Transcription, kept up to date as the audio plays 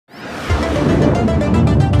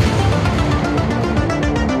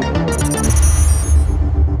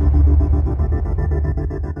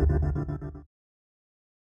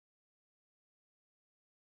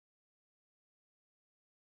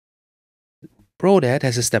proDAD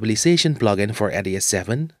has a stabilization plugin for EDIUS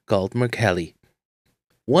 7 called Mercalli.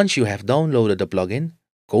 Once you have downloaded the plugin,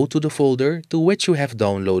 go to the folder to which you have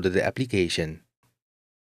downloaded the application.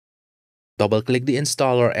 Double-click the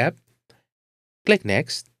installer app, click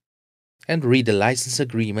Next, and read the license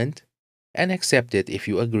agreement and accept it if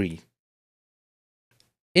you agree.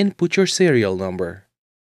 Input your serial number.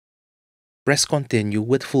 Press Continue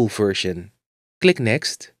with full version. Click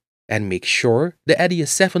Next and make sure the EDIUS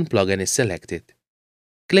 7 plugin is selected.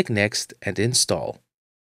 Click Next and install.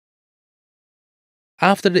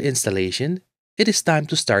 After the installation, it is time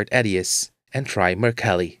to start EDIUS and try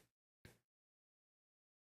Mercalli.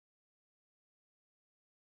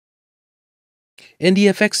 In the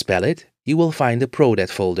effects palette, you will find the proDAD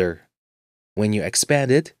folder. When you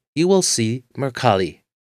expand it, you will see Mercalli.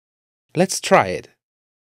 Let's try it.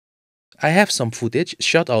 I have some footage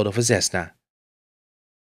shot out of a Cessna.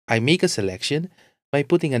 I make a selection by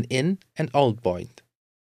putting an in and out point.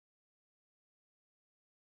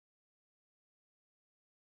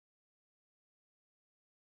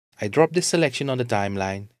 I drop this selection on the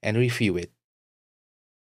timeline and review it.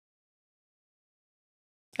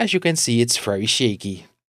 As you can see, it's very shaky.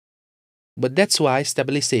 But that's why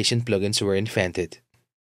stabilization plugins were invented.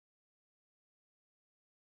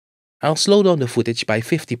 I'll slow down the footage by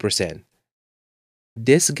 50%.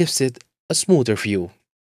 This gives it a smoother view.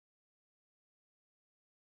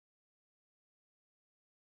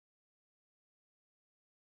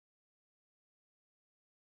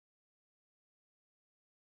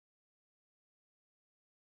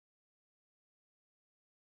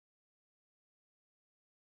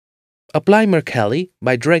 Apply Mercalli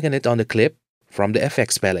by dragging it on the clip from the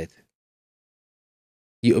effects palette.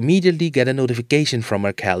 You immediately get a notification from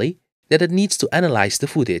Mercalli that it needs to analyze the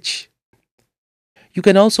footage. You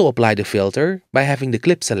can also apply the filter by having the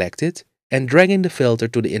clip selected and dragging the filter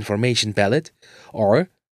to the information palette, or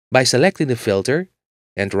by selecting the filter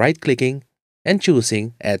and right-clicking and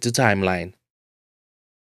choosing Add to Timeline.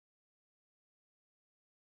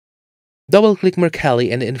 Double-click Mercalli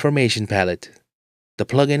in the information palette. The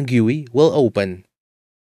plugin GUI will open.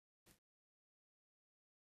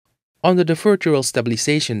 Under the Virtual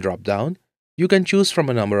Stabilization drop-down, you can choose from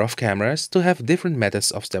a number of cameras to have different methods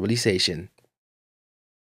of stabilization.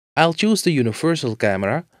 I'll choose the universal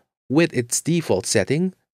camera with its default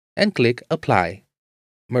setting and click Apply.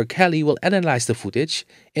 Mercalli will analyze the footage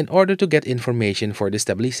in order to get information for the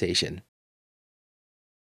stabilization.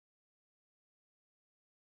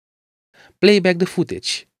 Play back the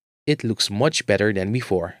footage. It looks much better than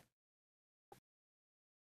before.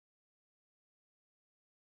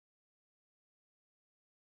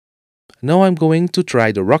 Now I'm going to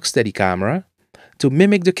try the Rocksteady camera to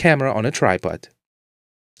mimic the camera on a tripod.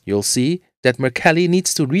 You'll see that Mercalli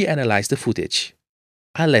needs to reanalyze the footage.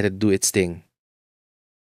 I'll let it do its thing.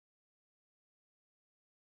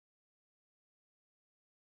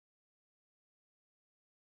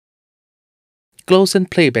 Close and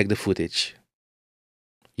play back the footage.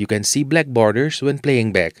 You can see black borders when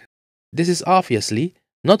playing back. This is obviously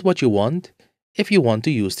not what you want if you want to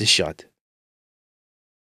use this shot.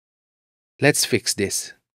 Let's fix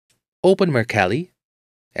this. Open Mercalli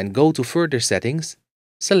and go to Further Settings,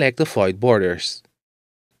 select Avoid Borders.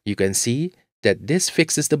 You can see that this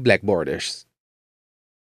fixes the black borders.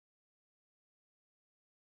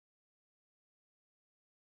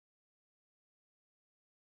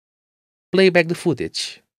 Play back the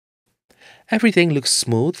footage. Everything looks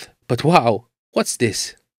smooth, but wow, what's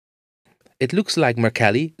this? It looks like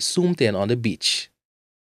Mercalli zoomed in on the beach.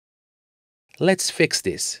 Let's fix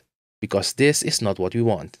this, because this is not what we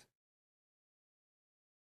want.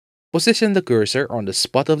 Position the cursor on the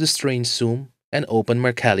spot of the strange zoom and open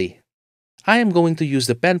Mercalli. I am going to use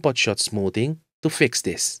the pen pot shot smoothing to fix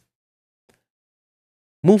this.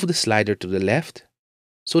 Move the slider to the left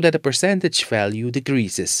so that the percentage value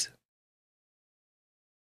decreases.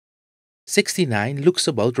 69 looks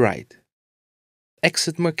about right.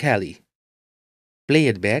 Exit Mercalli. Play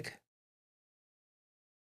it back.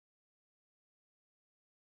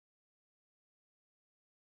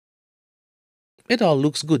 It all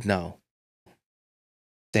looks good now.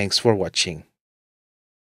 Thanks for watching.